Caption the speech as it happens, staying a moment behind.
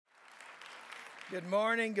Good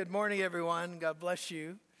morning, everyone. God bless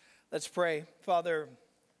you. Let's pray. Father,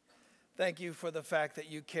 thank you for the fact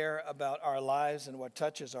that you care about our lives and what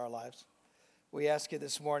touches our lives. We ask you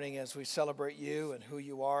this morning as we celebrate you and who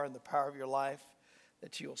you are and the power of your life,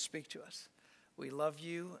 that you will speak to us. We love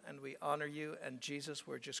you and we honor you, and Jesus,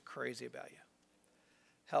 we're just crazy about you.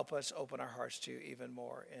 Help us open our hearts to you even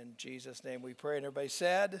more. In Jesus' name we pray, and everybody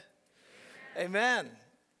said, Amen.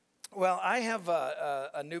 Well, I have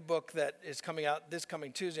a new book that is coming out this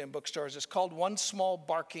coming Tuesday in bookstores. It's called One Small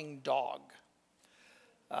Barking Dog,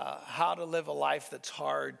 How to Live a Life That's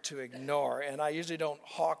Hard to Ignore. And I usually don't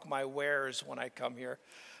hawk my wares when I come here,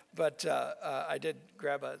 but I did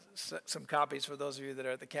grab some copies for those of you that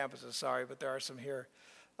are at the campuses. Sorry, but there are some here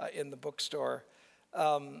in the bookstore.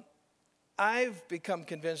 I've become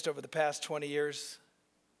convinced over the past 20 years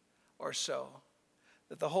or so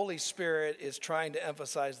that the Holy Spirit is trying to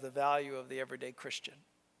emphasize the value of the everyday Christian.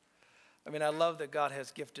 I mean, I love that God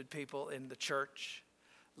has gifted people in the church,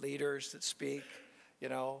 leaders that speak,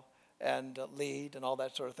 and lead and all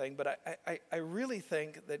that sort of thing. But I really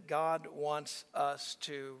think that God wants us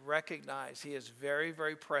to recognize He is very,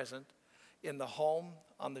 very present in the home,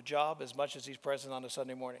 on the job, as much as He's present on a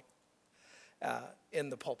Sunday morning in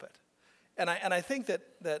the pulpit. And I think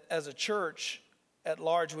that as a church at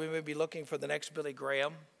large, we may be looking for the next Billy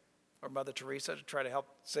Graham or Mother Teresa to try to help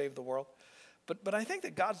save the world. But I think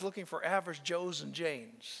that God's looking for average Joes and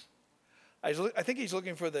Janes. I think He's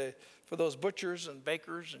looking for those butchers and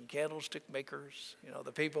bakers and candlestick makers,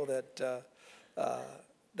 the people that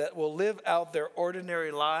will live out their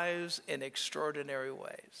ordinary lives in extraordinary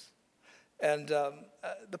ways. And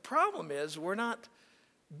the problem is we're not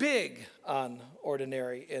big on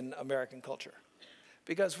ordinary in American culture,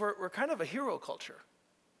 because we're kind of a hero culture.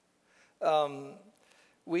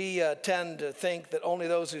 We tend to think that only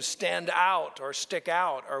those who stand out or stick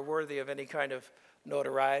out are worthy of any kind of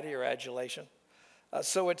notoriety or adulation.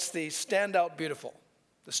 So it's the stand out beautiful,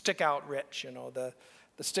 the stick out rich, the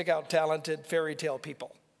stick out talented fairy tale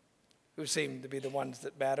people who seem to be the ones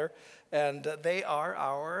that matter. And they are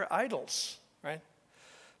our idols, right?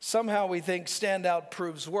 Somehow we think stand out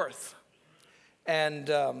proves worth. And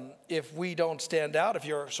if we don't stand out, if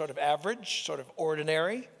you're sort of average, sort of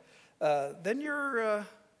ordinary, then you're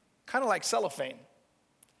kind of like cellophane.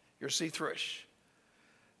 You're see-through-ish.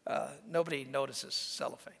 Nobody notices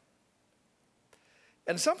cellophane.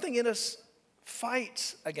 And something in us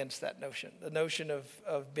fights against that notion, the notion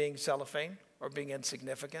of being cellophane or being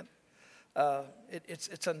insignificant.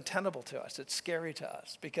 It's untenable to us. It's scary to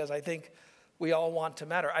us because I think we all want to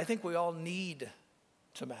matter. I think we all need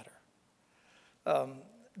to matter.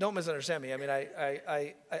 Don't misunderstand me. I mean,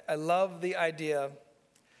 I love the idea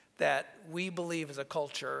that we believe as a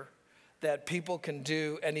culture that people can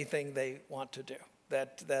do anything they want to do.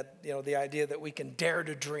 That the idea that we can dare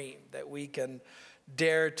to dream, that we can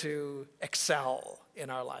dare to excel in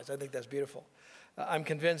our lives. I think that's beautiful. I'm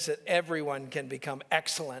convinced that everyone can become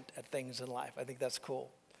excellent at things in life. I think that's cool.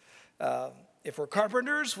 If we're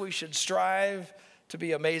carpenters, we should strive to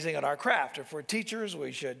be amazing at our craft. If we're teachers,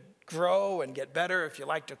 we should grow and get better. If you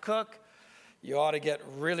like to cook, you ought to get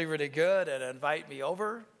really, really good and invite me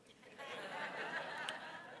over.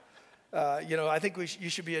 I think you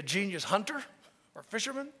should be a genius hunter or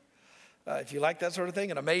fisherman. If you like that sort of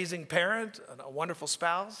thing, an amazing parent, a wonderful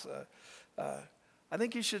spouse. I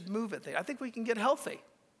think you should move at things. I think we can get healthy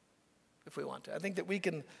if we want to. I think that we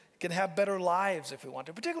can have better lives if we want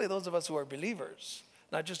to, particularly those of us who are believers,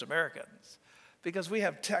 not just Americans. Because we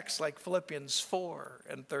have texts like Philippians 4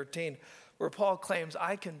 and 13, where Paul claims,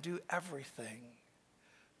 I can do everything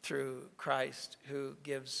through Christ who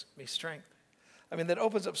gives me strength. I mean, that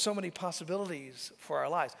opens up so many possibilities for our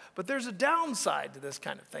lives. But there's a downside to this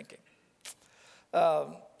kind of thinking.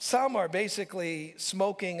 Some are basically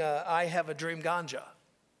smoking I have a dream ganja.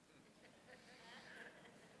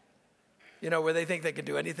 Where they think they can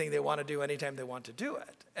do anything they want to do anytime they want to do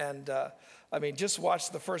it. And just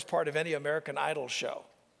watch the first part of any American Idol show.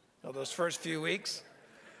 Those first few weeks.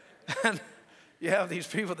 And you have these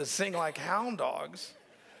people that sing like hound dogs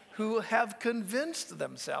who have convinced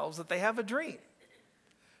themselves that they have a dream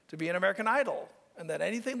to be an American Idol. And that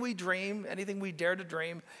anything we dream, anything we dare to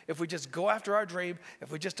dream, if we just go after our dream,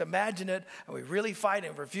 if we just imagine it, and we really fight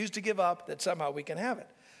and refuse to give up, that somehow we can have it.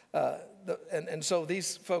 And so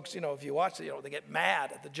these folks, if you watch it, they get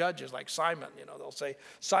mad at the judges like Simon. They'll say,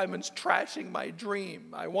 Simon's trashing my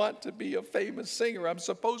dream. I want to be a famous singer. I'm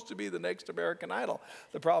supposed to be the next American Idol.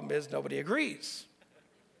 The problem is nobody agrees.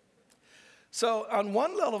 So on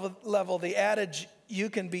one level, the adage, you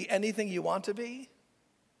can be anything you want to be,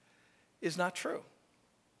 is not true.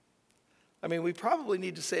 I mean, we probably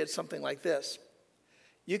need to say it something like this.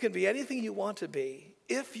 You can be anything you want to be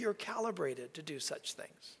if you're calibrated to do such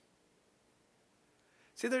things.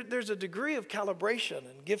 See, there's a degree of calibration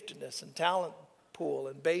and giftedness and talent pool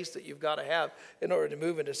and base that you've got to have in order to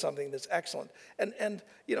move into something that's excellent. And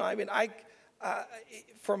you know, I mean,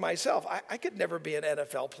 for myself, I could never be an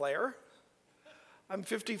NFL player. I'm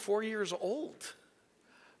 54 years old.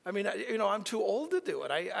 I mean, you know, I'm too old to do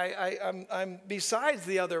it. I'm besides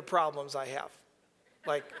the other problems I have,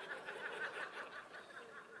 like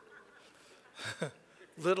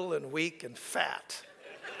little and weak and fat.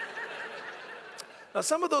 Now,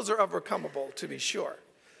 some of those are overcomable, to be sure.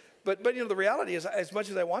 But you know, the reality is, as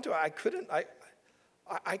much as I want to, I couldn't.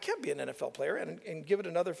 I can't be an NFL player, and give it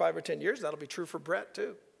another 5 or 10 years, that'll be true for Brett,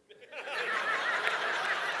 too.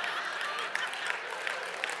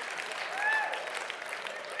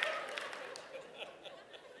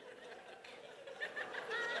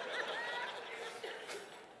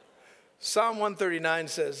 Psalm 139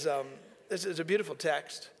 says, this is a beautiful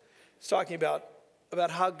text. It's talking about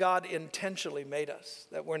how God intentionally made us,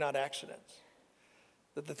 that we're not accidents.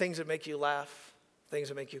 That the things that make you laugh, things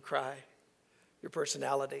that make you cry, your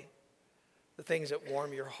personality, the things that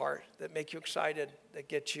warm your heart, that make you excited, that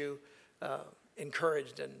get you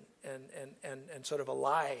encouraged and sort of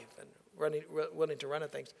alive and willing to run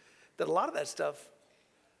at things, that a lot of that stuff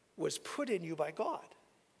was put in you by God.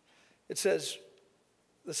 It says,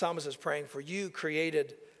 the psalmist is praying, for you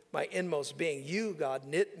created my inmost being. You, God,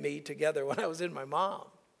 knit me together when I was in my mom.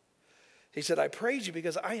 He said, I praise you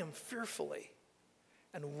because I am fearfully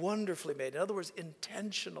and wonderfully made. In other words,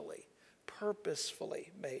 intentionally,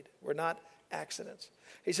 purposefully made. We're not accidents.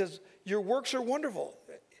 He says, your works are wonderful.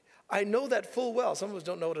 I know that full well. Some of us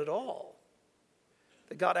don't know it at all.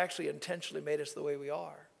 That God actually intentionally made us the way we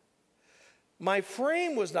are. My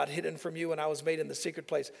frame was not hidden from you when I was made in the secret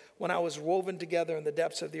place, when I was woven together in the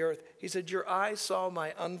depths of the earth. He said, your eyes saw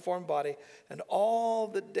my unformed body, and all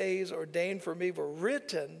the days ordained for me were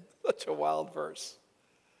written. Such a wild verse.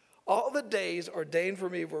 All the days ordained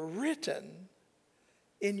for me were written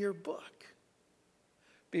in your book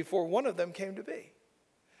before one of them came to be.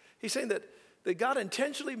 He's saying that God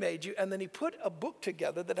intentionally made you, and then he put a book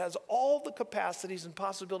together that has all the capacities and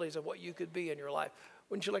possibilities of what you could be in your life.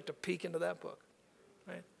 Wouldn't you like to peek into that book?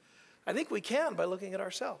 Right? I think we can by looking at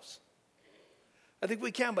ourselves. I think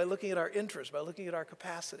we can by looking at our interests, by looking at our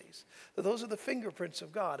capacities. So those are the fingerprints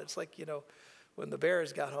of God. It's like, you know, when the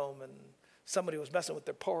Bears got home and somebody was messing with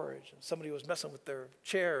their porridge, and somebody was messing with their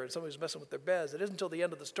chair, and somebody was messing with their beds. It isn't until the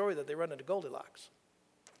end of the story that they run into Goldilocks.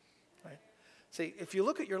 Right? See, if you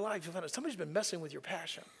look at your life, you'll find that somebody's been messing with your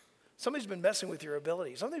passion. Somebody's been messing with your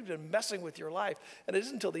ability. Somebody's been messing with your life. And it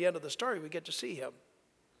isn't until the end of the story we get to see him.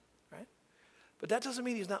 Right? But that doesn't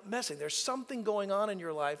mean he's not messing. There's something going on in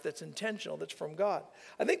your life that's intentional, that's from God.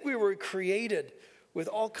 I think we were created with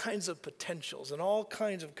all kinds of potentials and all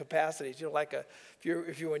kinds of capacities. You know, like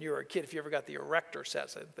if you when you were a kid, if you ever got the erector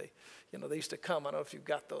sets, they used to come. I don't know if you've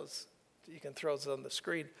got those. You can throw those on the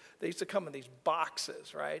screen. They used to come in these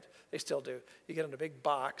boxes, right? They still do. You get in a big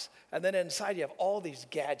box, and then inside you have all these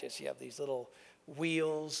gadgets. You have these little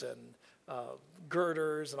wheels and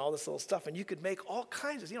girders and all this little stuff, and you could make all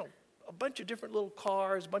kinds of, a bunch of different little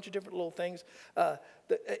cars, a bunch of different little things,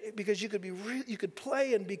 because you could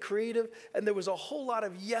play and be creative, and there was a whole lot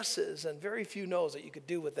of yeses and very few no's that you could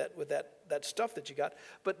do with that stuff that you got.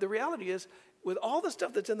 But the reality is, with all the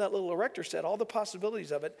stuff that's in that little erector set, all the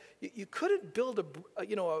possibilities of it, you couldn't build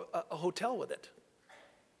a hotel with it.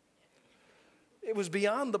 It was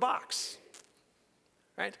beyond the box.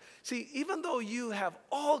 Right? See, even though you have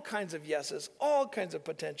all kinds of yeses, all kinds of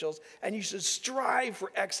potentials, and you should strive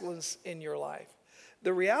for excellence in your life,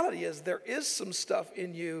 the reality is there is some stuff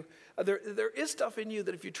in you, there is stuff in you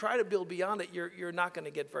that if you try to build beyond it, you're not going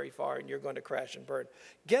to get very far and you're going to crash and burn.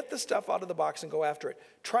 Get the stuff out of the box and go after it.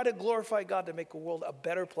 Try to glorify God to make the world a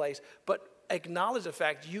better place, but acknowledge the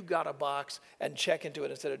fact you got a box and check into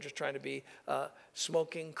it instead of just trying to be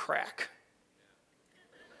smoking crack.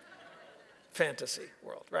 Fantasy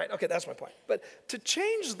world, right? Okay, that's my point. But to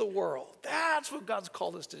change the world, that's what God's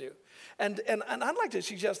called us to do. And I'd like to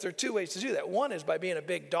suggest there are two ways to do that. One is by being a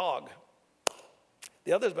big dog.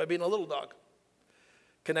 The other is by being a little dog,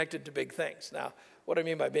 connected to big things. Now, what do I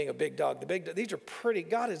mean by being a big dog? These are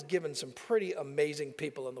God has given some pretty amazing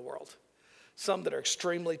people in the world. Some that are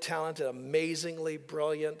extremely talented, amazingly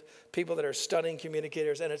brilliant, people that are stunning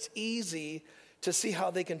communicators, and it's easy to see how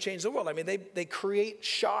they can change the world. I mean, they create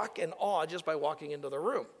shock and awe just by walking into the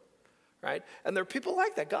room, right? And there are people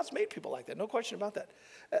like that. God's made people like that, no question about that.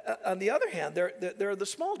 On the other hand, there are the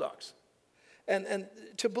small dogs. And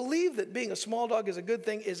to believe that being a small dog is a good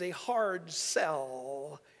thing is a hard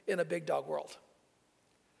sell in a big dog world.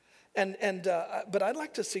 But I'd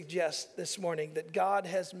like to suggest this morning that God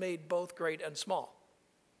has made both great and small.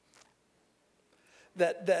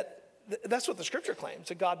 That's what the scripture claims,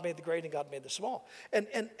 that God made the great and God made the small.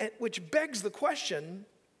 And which begs the question,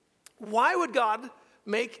 why would God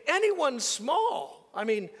make anyone small? I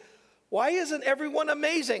mean, why isn't everyone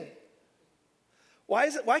amazing?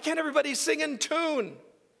 Why can't everybody sing in tune?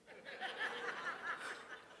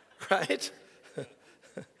 Right?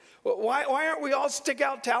 Why aren't we all stick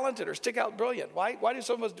out talented or stick out brilliant? Why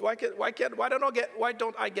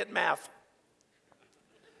don't I get math?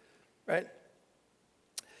 Right?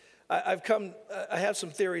 I have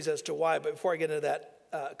some theories as to why, but before I get into that,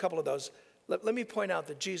 a couple of those, let me point out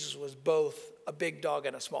that Jesus was both a big dog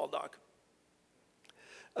and a small dog.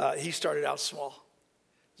 He started out small.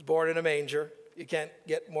 He was born in a manger. You can't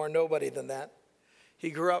get more nobody than that. He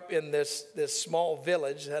grew up in this small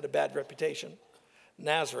village that had a bad reputation,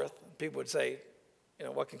 Nazareth. People would say,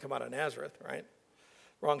 what can come out of Nazareth, right?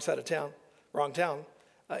 Wrong side of town, wrong town.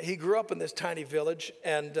 He grew up in this tiny village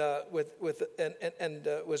and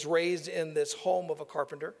was raised in this home of a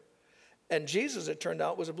carpenter. And Jesus, it turned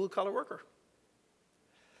out, was a blue-collar worker.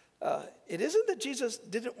 It isn't that Jesus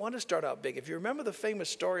didn't want to start out big. If you remember the famous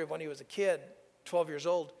story of when he was a kid, 12 years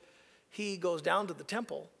old, he goes down to the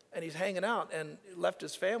temple and he's hanging out and left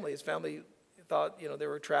his family. His family thought, they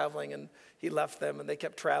were traveling, and he left them and they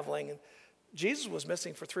kept traveling. And Jesus was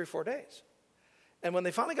missing for 3 or 4 days. And when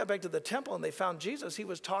they finally got back to the temple and they found Jesus, he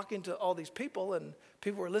was talking to all these people, and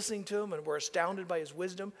people were listening to him and were astounded by his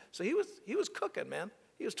wisdom. So he was cooking, man.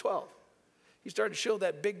 He was 12. He started to show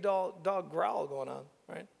that big dog growl going on,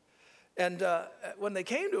 right? And when they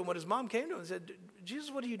came to him, when his mom came to him and said,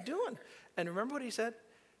 Jesus, what are you doing? And remember what he said?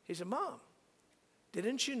 He said, Mom,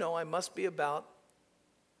 didn't you know I must be about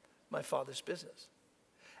my Father's business?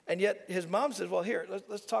 And yet his mom said, well, here,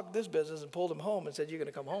 let's talk this business, and pulled him home and said, you're going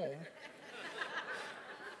to come home.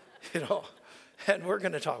 And we're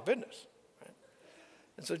going to talk business. Right?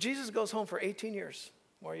 And so Jesus goes home for 18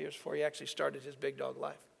 more years before he actually started his big dog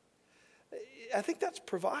life. I think that's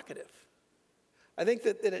provocative. I think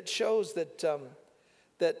that it shows that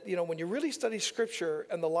when you really study Scripture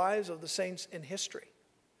and the lives of the saints in history,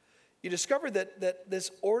 you discover that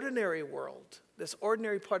this ordinary world, this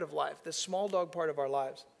ordinary part of life, this small dog part of our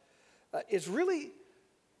lives, is really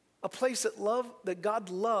a place that God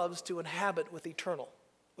loves to inhabit with the eternal.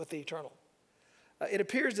 It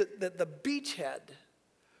appears that the beachhead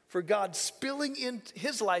for God spilling in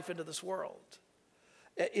his life into this world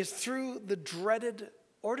is through the dreaded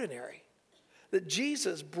ordinary. That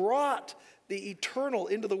Jesus brought the eternal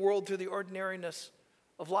into the world through the ordinariness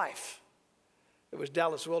of life. It was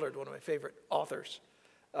Dallas Willard, one of my favorite authors,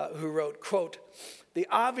 who wrote, quote, the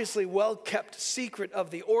obviously well-kept secret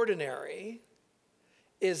of the ordinary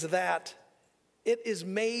is that it is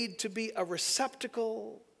made to be a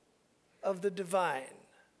receptacle of the divine,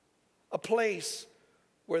 a place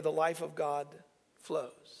where the life of God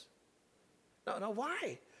flows. Now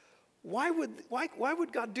why? Why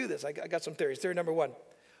would God do this? I got some theories. Theory number one,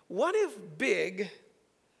 what if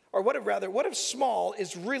small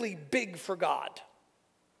is really big for God?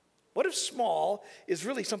 What if small is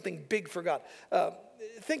really something big for God?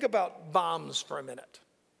 Think about bombs for a minute,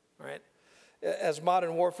 right? As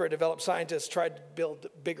modern warfare developed, scientists tried to build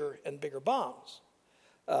bigger and bigger bombs.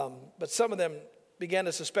 But some of them began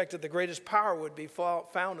to suspect that the greatest power would be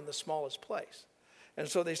found in the smallest place. And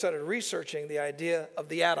so they started researching the idea of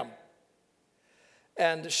the atom.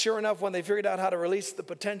 And sure enough, when they figured out how to release the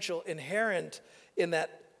potential inherent in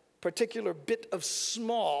that particular bit of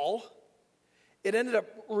small, it ended up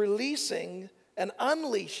releasing and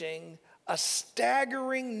unleashing a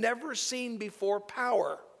staggering, never-seen-before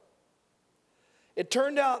power. It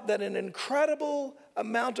turned out that an incredible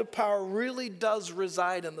amount of power really does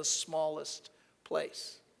reside in the smallest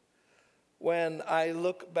place. When I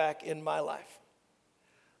look back in my life,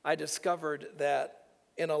 I discovered that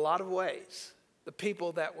in a lot of ways, the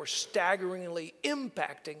people that were staggeringly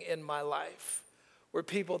impacting in my life were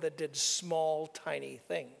people that did small, tiny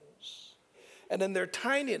things. And in their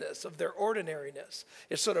tininess, of their ordinariness,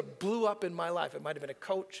 it sort of blew up in my life. It might have been a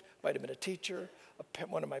coach, might have been a teacher,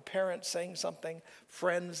 one of my parents saying something,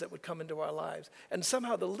 friends that would come into our lives. And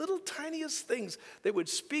somehow the little tiniest things, they would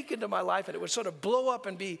speak into my life, and it would sort of blow up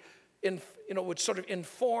and would sort of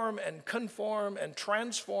inform and conform and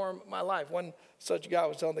transform my life. One such guy, I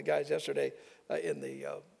was telling the guys yesterday in the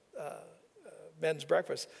men's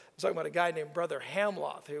breakfast, I was talking about a guy named Brother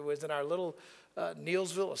Hamloth, who was in our little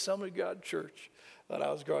Neilsville Assembly of God church when I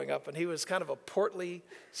was growing up, and he was kind of a portly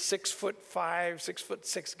 6'5",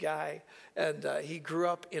 6'6" guy, and he grew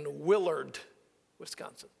up in Willard,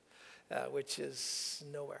 Wisconsin, which is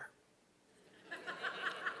nowhere.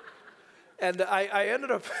 And I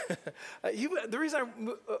ended up, the reason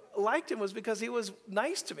I liked him was because he was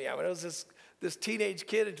nice to me. I mean, I was this teenage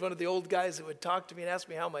kid, and one of the old guys that would talk to me and ask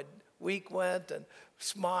me how my week went and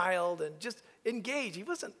smiled and just engaged. He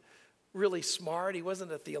wasn't really smart. He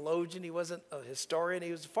wasn't a theologian. He wasn't a historian.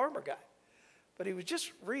 He was a farmer guy. But he was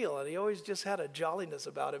just real, and he always just had a jolliness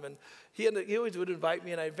about him. And he always would invite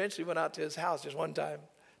me, and I eventually went out to his house just one time,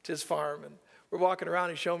 to his farm. And we're walking around.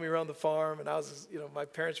 He showed me around the farm, and I was, my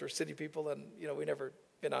parents were city people, and, we never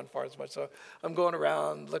been on farms much. So I'm going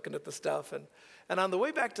around looking at the stuff. And on the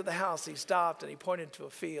way back to the house, he stopped, and he pointed to a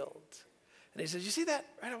field. And he said, "You see that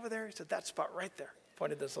right over there?" He said, "That spot right there."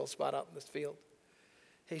 Pointed this little spot out in this field.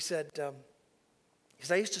 He said,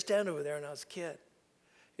 "I used to stand over there when I was a kid."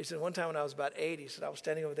 He said, "One time when I was about 8, he said, I was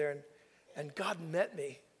standing over there and God met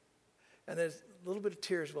me." And there's a little bit of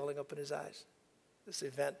tears welling up in his eyes, this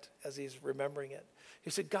event as he's remembering it. He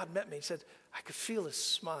said, "God met me." He said, "I could feel his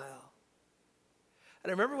smile." And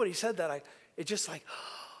I remember when he said that, it just like,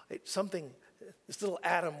 this little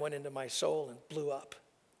atom went into my soul and blew up.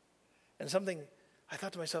 And I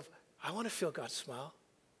thought to myself, I want to feel God's smile.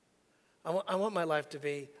 I want my life to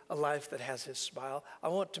be a life that has his smile. I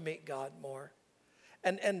want to meet God more.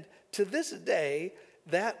 And to this day,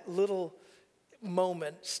 that little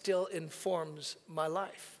moment still informs my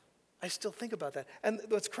life. I still think about that. And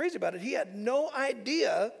what's crazy about it, he had no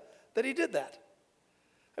idea that he did that.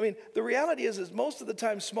 I mean, the reality is most of the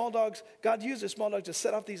time God uses small dogs to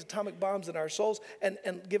set off these atomic bombs in our souls and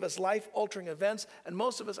give us life-altering events, and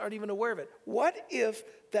most of us aren't even aware of it. What if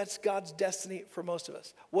that's God's destiny for most of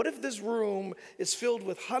us? What if this room is filled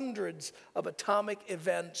with hundreds of atomic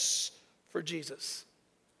events for Jesus?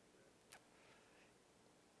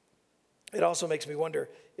 It also makes me wonder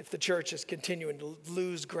if the church is continuing to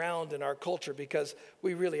lose ground in our culture because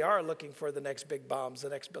we really are looking for the next big bombs, the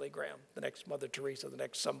next Billy Graham, the next Mother Teresa, the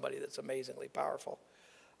next somebody that's amazingly powerful.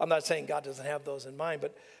 I'm not saying God doesn't have those in mind,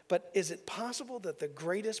 but is it possible that the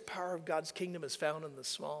greatest power of God's kingdom is found in the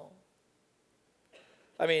small?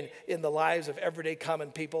 I mean, in the lives of everyday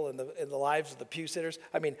common people, in the lives of the pew sitters.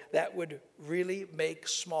 I mean, that would really make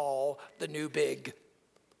small the new big.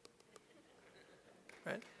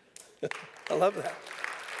 Right? I love that.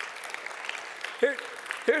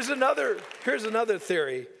 Here's another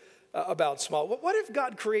theory about small. What if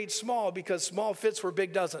God creates small because small fits where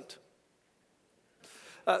big doesn't?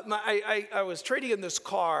 I was trading in this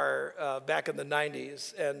car back in the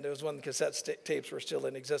 90s, and it was when the cassette tapes were still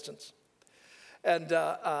in existence. And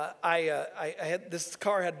I had this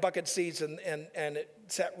car had bucket seats, and it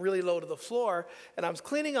sat really low to the floor. And I was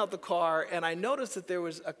cleaning out the car, and I noticed that there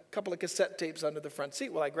was a couple of cassette tapes under the front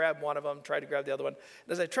seat. Well, I grabbed one of them, tried to grab the other one.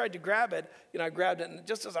 And as I tried to grab it, I grabbed it, and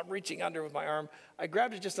just as I'm reaching under with my arm, I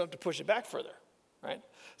grabbed it just enough to push it back further, right?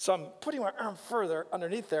 So I'm putting my arm further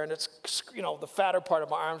underneath there, and it's, the fatter part of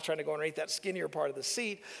my arm's trying to go underneath that skinnier part of the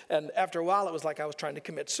seat. And after a while, it was like I was trying to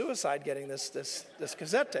commit suicide getting this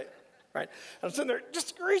cassette tape. Right? And I'm sitting there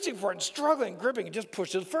just reaching for it and struggling, gripping, and just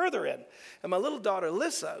pushed it further in. And my little daughter,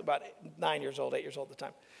 Lissa, about 8 years old at the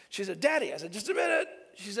time, she said, "Daddy." I said, "Just a minute."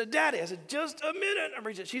 She said, "Daddy." I said, "Just a minute." I'm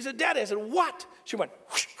reaching. She said, "Daddy." I said, "What?" She went,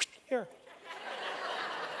 whoosh, whoosh, "Here."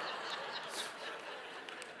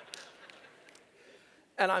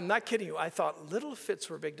 And I'm not kidding you. I thought, little fits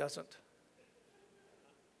where big doesn't.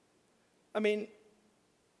 I mean,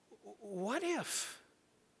 what if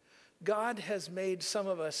God has made some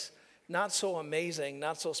of us not so amazing,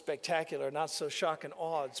 not so spectacular, not so shock and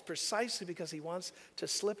awe? It's precisely because he wants to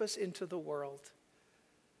slip us into the world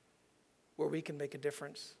where we can make a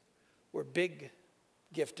difference, where big,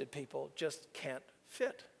 gifted people just can't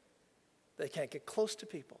fit. They can't get close to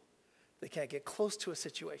people. They can't get close to a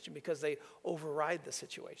situation because they override the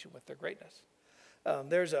situation with their greatness.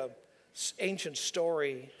 There's an ancient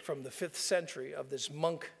story from the 5th century of this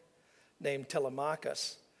monk named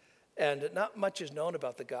Telemachus, and not much is known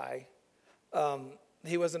about the guy.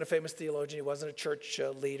 He wasn't a famous theologian. He wasn't a church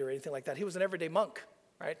leader or anything like that. He was an everyday monk,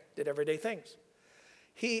 right? Did everyday things.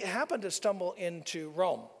 He happened to stumble into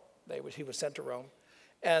Rome. He was sent to Rome.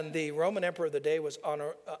 And the Roman emperor of the day was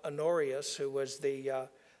Honorius, who was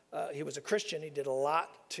he was a Christian. He did a lot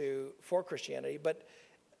for Christianity. But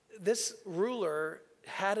this ruler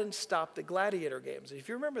hadn't stopped the gladiator games. If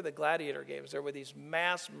you remember the gladiator games, there were these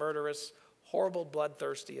mass murderous, horrible,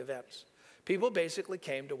 bloodthirsty events. People basically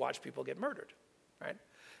came to watch people get murdered, right?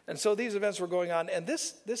 And so these events were going on. And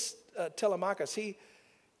this Telemachus,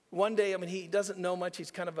 one day, he doesn't know much.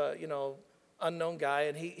 He's kind of a, unknown guy.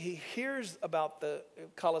 And he hears about the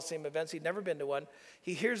Colosseum events. He'd never been to one.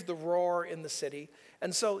 He hears the roar in the city.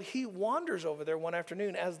 And so he wanders over there one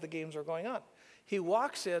afternoon as the games are going on. He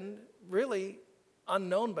walks in really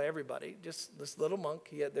unknown by everybody, just this little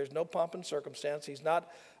monk. There's no pomp and circumstance. He's not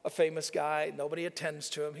a famous guy. Nobody attends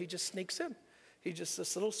to him. He just sneaks in.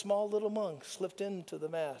 This small little monk slipped into the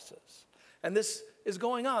masses. And this is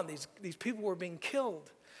going on. These people were being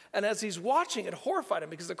killed. And as he's watching, it horrified him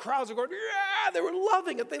because the crowds were going, yeah, they were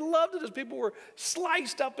loving it. They loved it as people were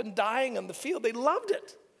sliced up and dying on the field. They loved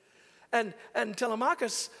it. And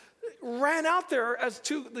Telemachus ran out there as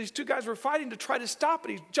these two guys were fighting to try to stop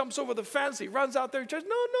it. He jumps over the fence. He runs out there. He says,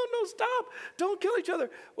 no, stop. Don't kill each other.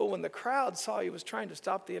 Well, when the crowd saw he was trying to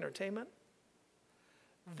stop the entertainment,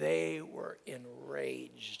 they were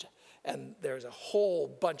enraged. And there's a whole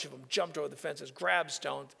bunch of them jumped over the fences, grabbed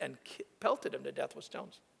stones, and pelted him to death with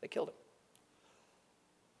stones. They killed him.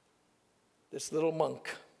 This little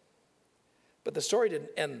monk. But the story didn't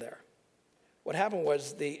end there. What happened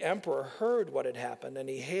was the emperor heard what had happened, and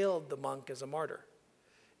he hailed the monk as a martyr.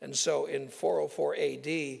 And so in 404 AD,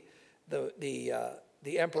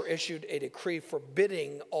 the emperor issued a decree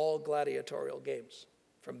forbidding all gladiatorial games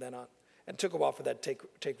from then on. And took a while for that to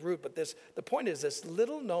take root. But the point is, this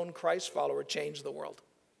little-known Christ follower changed the world.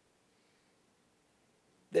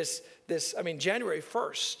 January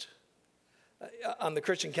 1st on the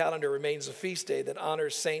Christian calendar remains a feast day that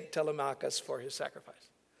honors Saint Telemachus for his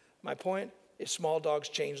sacrifice. My point is, small dogs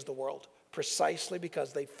change the world precisely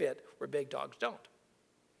because they fit where big dogs don't.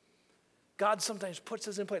 God sometimes puts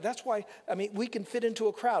us in place. That's why, we can fit into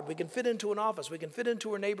a crowd. We can fit into an office. We can fit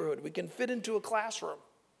into a neighborhood. We can fit into a classroom.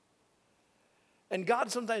 And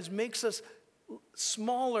God sometimes makes us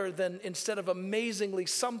smaller than instead of amazingly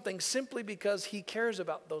something simply because he cares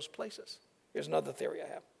about those places. Here's another theory I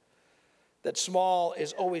have. That small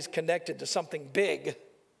is always connected to something big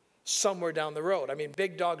somewhere down the road.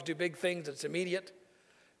 Big dogs do big things, it's immediate.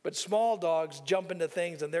 But small dogs jump into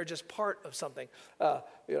things and they're just part of something. I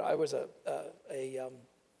was a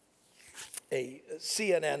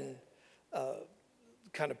CNN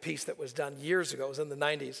kind of piece that was done years ago. It was in the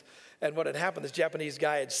 90s. And what had happened, this Japanese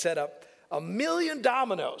guy had set up 1 million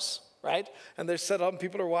dominoes, right? And they're set up, and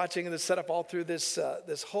people are watching, and they're set up all through this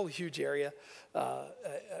whole huge area,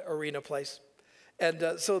 arena place.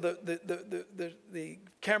 And so the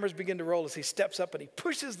cameras begin to roll as he steps up and he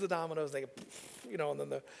pushes the dominoes. They go, and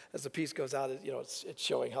then as the piece goes out, it's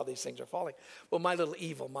showing how these things are falling. Well, my little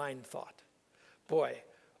evil mind thought, boy,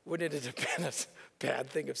 wouldn't it have been a bad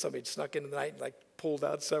thing if somebody snuck in the night and pulled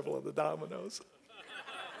out several of the dominoes?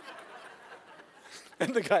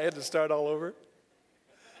 And the guy had to start all over,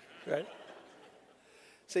 right?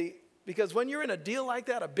 See, because when you're in a deal like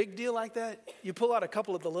that, a big deal like that, you pull out a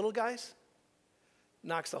couple of the little guys,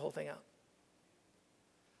 knocks the whole thing out.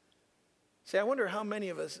 See, I wonder how many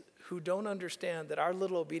of us who don't understand that our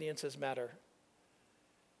little obediences matter,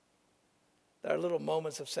 that our little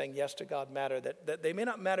moments of saying yes to God matter, that they may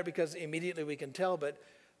not matter because immediately we can tell,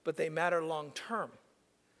 but they matter long term.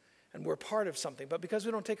 And we're part of something. But because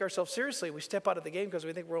we don't take ourselves seriously, we step out of the game because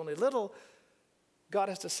we think we're only little. God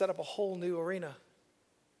has to set up a whole new arena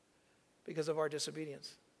because of our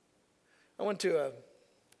disobedience. I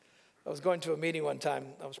was going to a meeting one time.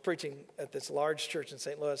 I was preaching at this large church in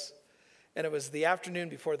St. Louis. And it was the afternoon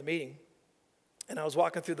before the meeting. And I was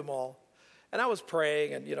walking through the mall. And I was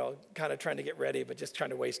praying and, kind of trying to get ready, but just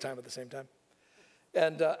trying to waste time at the same time.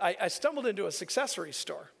 And I stumbled into a accessories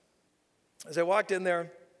store. As I walked in there,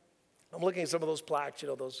 I'm looking at some of those plaques,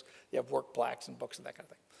 those, you have work plaques and books and that kind of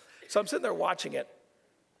thing. So I'm sitting there watching it,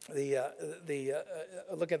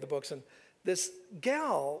 looking at the books, and this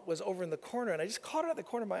gal was over in the corner, and I just caught her at the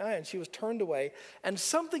corner of my eye, and she was turned away, and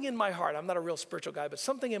something in my heart, I'm not a real spiritual guy, but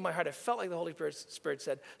something in my heart, I felt like the Holy Spirit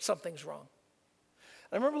said, something's wrong.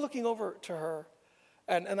 And I remember looking over to her,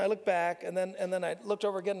 and I looked back, and then I looked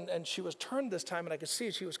over again, and she was turned this time, and I could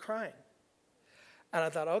see she was crying. And I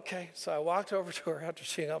thought, okay. So I walked over to her after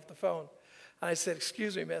she hung up the phone. And I said,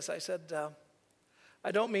 excuse me, miss. I said,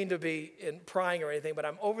 I don't mean to be prying or anything, but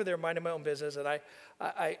I'm over there minding my own business. And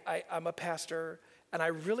I'm a pastor. And I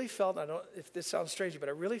really felt, I don't know if this sounds strange, but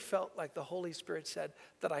I really felt like the Holy Spirit said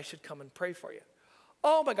that I should come and pray for you.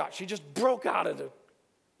 Oh, my gosh. She just broke out into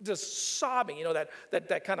just sobbing,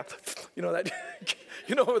 that kind of,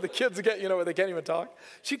 where the kids get, where they can't even talk.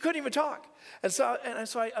 She couldn't even talk. And so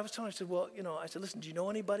I was telling her, I said, well, I said, listen, do you know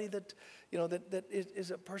anybody that, that is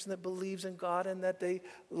a person that believes in God and that they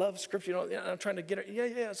love Scripture? And I'm trying to get her.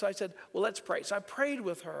 Yeah. So I said, well, let's pray. So I prayed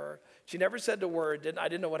with her. She never said a word. I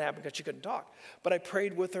didn't know what happened because she couldn't talk. But I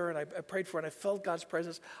prayed with her, and I prayed for her, and I felt God's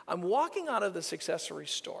presence. I'm walking out of this accessory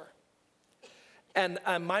store. And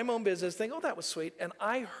I mind my own business, think, oh, that was sweet. And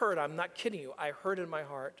I heard, I'm not kidding you, I heard in my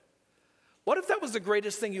heart, what if that was the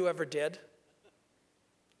greatest thing you ever did?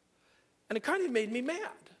 And it kind of made me mad.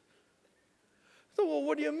 said, well,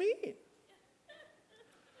 what do you mean?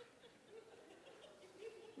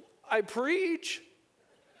 I preach,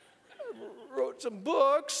 wrote some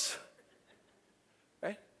books,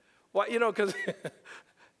 right? Well, because,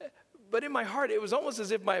 but in my heart, it was almost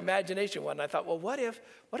as if my imagination went. And I thought, well, what if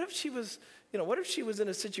she was, what if she was in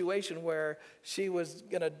a situation where she was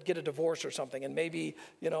going to get a divorce or something, and maybe,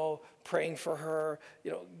 praying for her,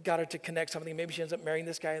 got her to connect something. Maybe she ends up marrying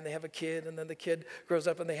this guy and they have a kid, and then the kid grows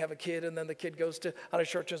up and they have a kid, and then the kid goes on a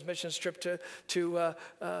short transmission trip to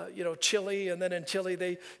Chile, and then in Chile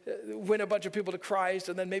they win a bunch of people to Christ,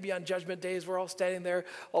 and then maybe on Judgment Days we're all standing there,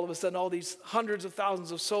 all of a sudden all these hundreds of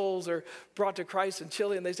thousands of souls are brought to Christ in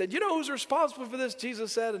Chile, and they said, who's responsible for this?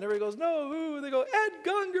 Jesus said, and everybody goes, no, who? And they go, Ed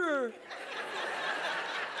Gunger.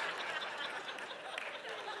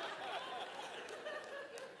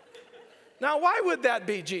 Now, why would that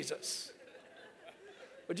be Jesus?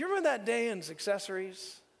 But do you remember that day in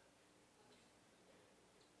Accessories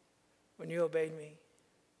when you obeyed me?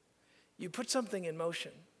 You put something in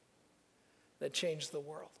motion that changed the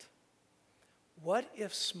world. What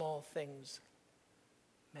if small things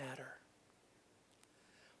matter?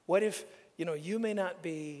 What if, you may not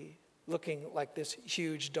be looking like this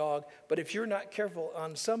huge dog, but if you're not careful,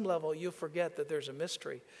 on some level, you'll forget that there's a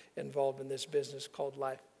mystery involved in this business called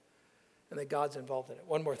life, and that God's involved in it.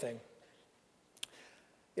 One more thing.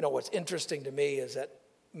 What's interesting to me is that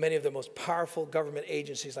many of the most powerful government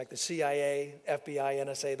agencies like the CIA, FBI,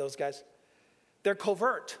 NSA, those guys, they're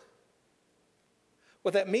covert.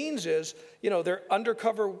 What that means is, they're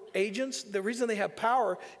undercover agents. The reason they have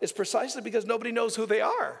power is precisely because nobody knows who they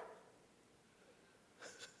are.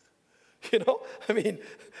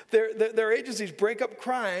 Their agencies break up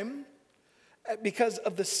crime because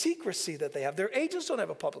of the secrecy that they have. Their agents don't have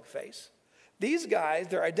a public face. These guys,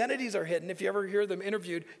 their identities are hidden. If you ever hear them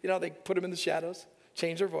interviewed, they put them in the shadows,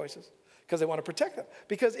 change their voices, because they want to protect them.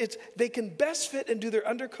 Because they can best fit and do their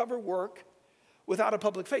undercover work without a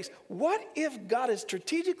public face. What if God has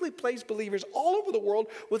strategically placed believers all over the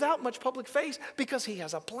world without much public face because he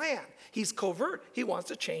has a plan? He's covert. He wants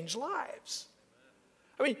to change lives.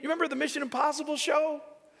 You remember the Mission Impossible show?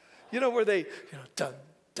 Where they, dun,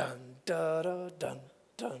 dun, da, da, dun,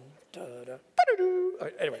 dun, da, da, ba-da-doo.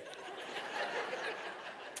 Anyway.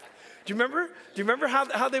 Do you remember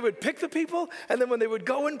how they would pick the people? And then when they would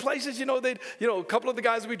go in places, a couple of the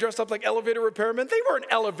guys would be dressed up like elevator repairmen. They weren't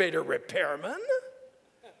elevator repairmen.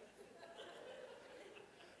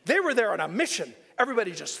 They were there on a mission.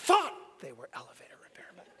 Everybody just thought they were elevator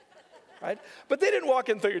repairmen, right? But they didn't walk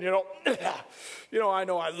in thinking, I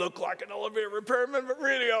know I look like an elevator repairman, but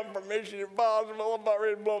really I'm from Mission Impossible. I'm about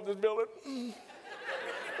ready to blow up this building.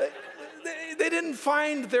 They didn't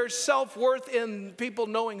find their self-worth in people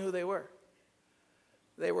knowing who they were.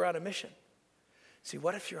 They were on a mission. See,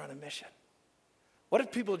 what if you're on a mission? What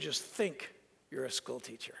if people just think you're a school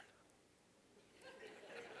teacher?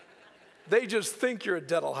 They just think you're a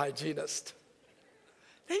dental hygienist.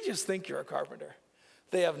 They just think you're a carpenter.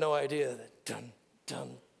 They have no idea that dun,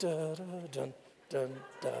 dun, da, da, dun, dun,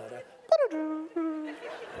 da, da, ba-da-doo,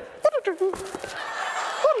 ba-da-doo,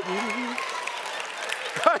 ba-da-doo.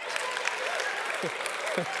 Right?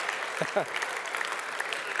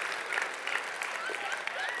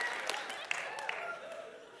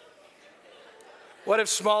 What if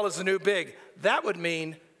small is the new big? That would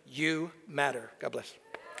mean you matter. God bless.